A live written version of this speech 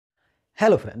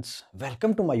Hello friends,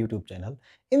 welcome to my YouTube channel.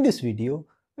 In this video,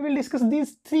 we will discuss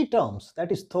these three terms,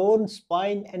 that is thorn,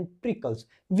 spine and prickles.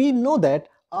 We know that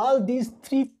all these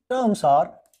three terms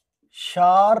are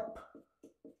sharp,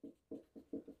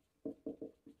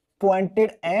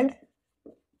 pointed and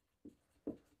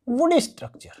woody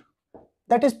structure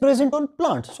that is present on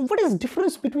plants. So what is the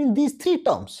difference between these three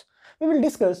terms? We will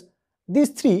discuss these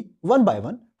three one by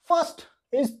one. First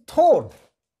is thorn.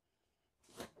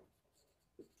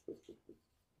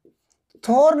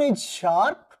 Thorn is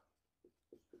sharp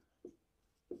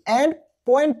and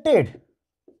pointed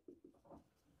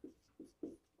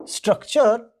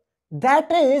structure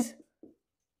that is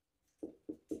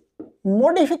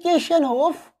modification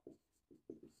of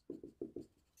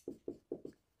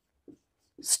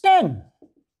stem,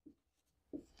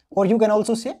 or you can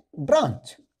also say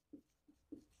branch.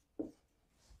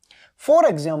 For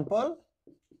example,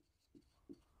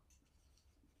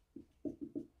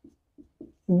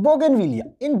 bougainvillea.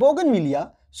 In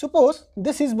bougainvillea, suppose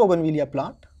this is bougainvillea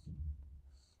plant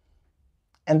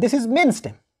and this is main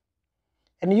stem,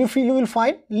 and you will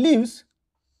find leaves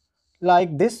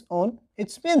like this on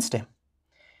its main stem,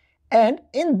 and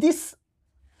in this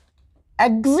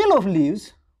axil of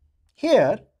leaves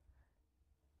here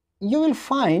you will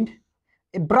find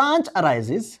a branch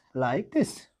arises like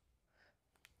this,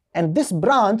 and this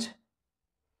branch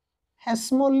has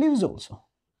small leaves also,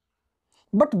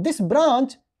 but this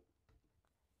branch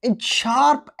is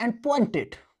sharp and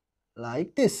pointed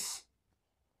like this.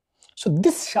 So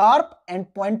this sharp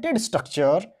and pointed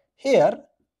structure here,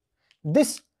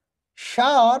 this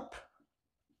sharp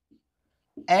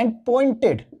and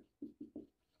pointed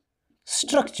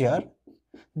structure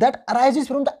that arises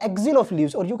from the axil of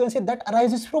leaves, or you can say that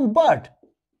arises from bud.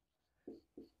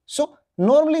 So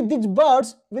normally these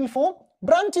buds will form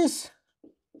branches.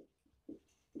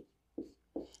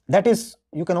 That is,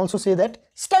 you can also say that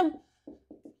stem.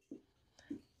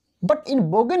 But in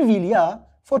bougainvillea,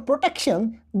 for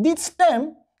protection, these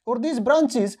stem or these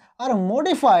branches are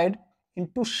modified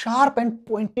into sharp and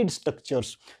pointed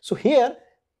structures. So here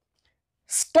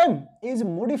stem is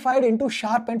modified into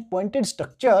sharp and pointed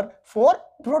structure for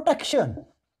protection.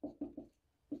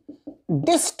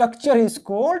 This structure is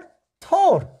called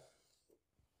thorn,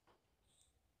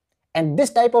 and this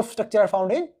type of structure are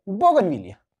found in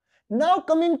bougainvillea. Now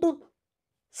coming to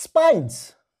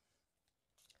spines.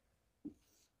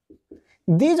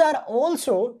 These are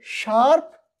also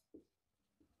sharp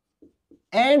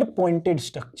and pointed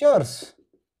structures,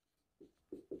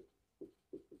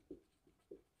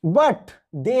 but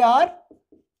they are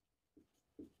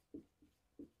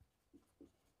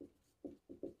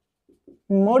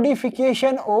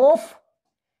modification of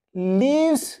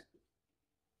leaves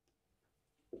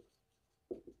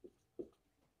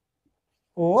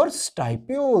or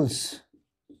stipules.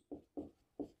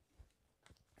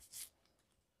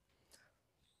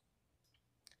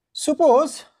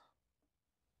 Suppose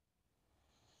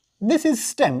this is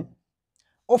stem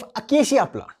of acacia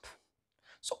plant.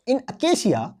 So in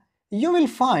acacia you will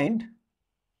find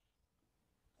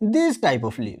these type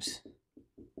of leaves,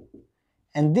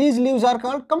 and these leaves are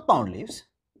called compound leaves.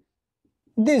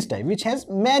 This type which has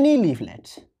many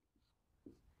leaflets,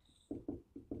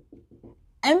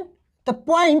 and the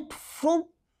point from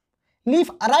leaf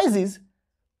arises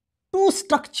two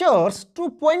structures,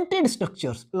 two pointed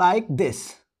structures like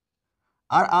this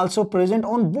are also present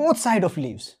on both sides of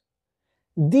leaves.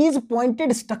 These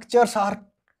pointed structures are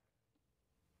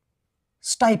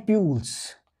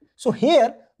stipules. So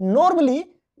here normally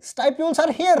stipules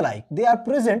are hair-like, they are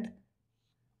present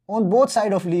on both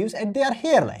sides of leaves and they are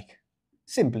hair-like,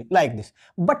 simply like this.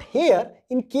 But here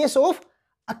in case of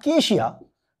acacia,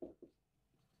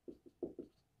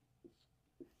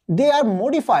 they are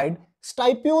modified,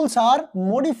 stipules are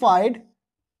modified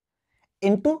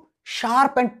into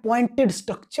sharp and pointed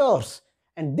structures,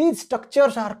 and these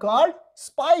structures are called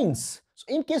spines. So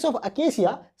in case of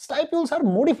acacia, stipules are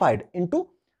modified into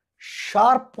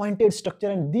sharp pointed structure,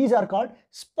 and these are called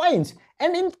spines.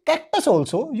 And in cactus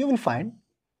also you will find,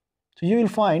 so you will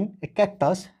find a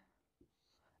cactus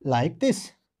like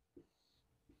this.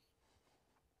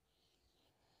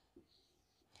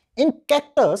 In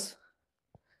cactus,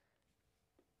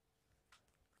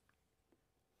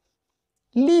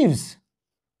 leaves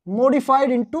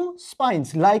modified into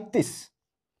spines like this.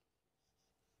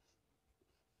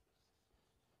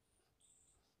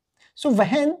 So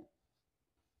when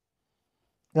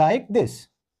like this,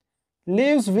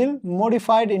 leaves will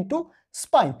modified into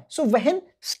spine. So when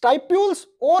stipules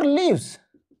or leaves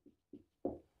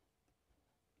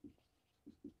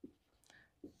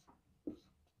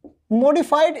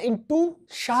modified into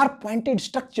sharp pointed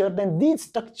structure, then these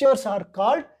structures are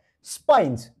called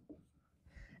spines.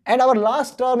 And our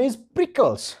last term is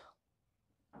prickles.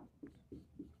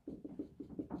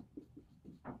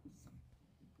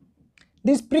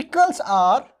 These prickles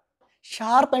are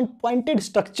sharp and pointed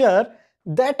structure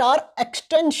that are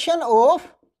extension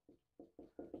of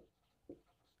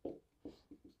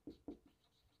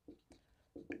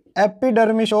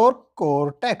epidermis or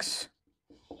cortex.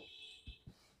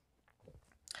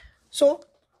 So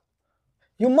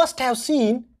you must have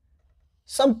seen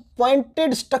some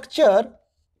pointed structure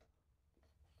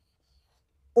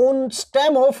on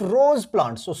stem of rose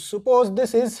plant. So suppose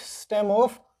this is stem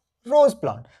of rose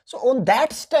plant. So on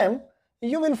that stem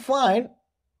you will find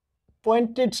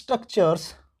pointed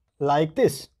structures like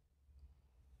this.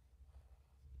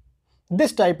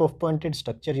 This type of pointed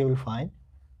structure you will find.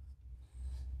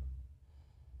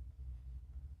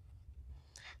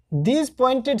 These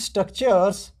pointed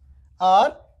structures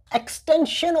are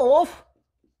extension of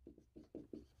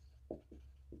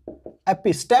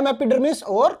stem epidermis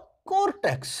or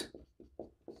cortex.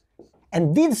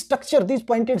 And these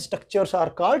pointed structures are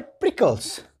called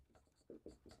prickles.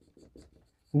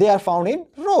 They are found in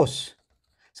rose.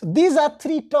 So these are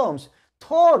three terms.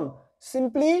 Thorn,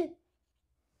 simply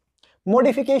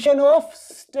modification of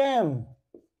stem.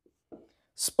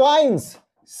 Spines,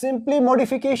 simply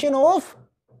modification of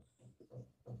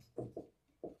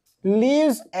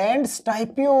leaves and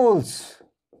stipules.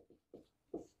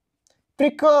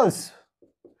 Prickles,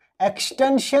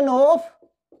 extension of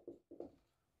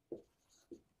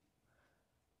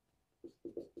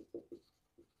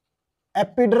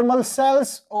epidermal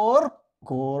cells or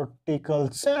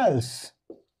cortical cells.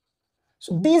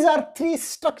 So these are three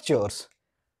structures: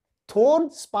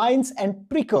 thorn, spines and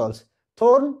prickles.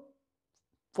 Thorn,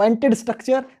 pointed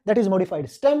structure that is modified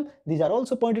stem. These are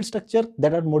also pointed structure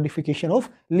that are modification of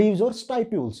leaves or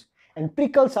stipules. And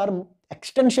prickles are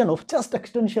extension of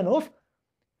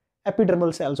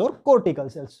epidermal cells or cortical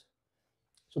cells.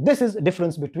 So this is the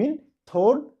difference between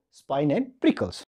thorn, spine and prickles.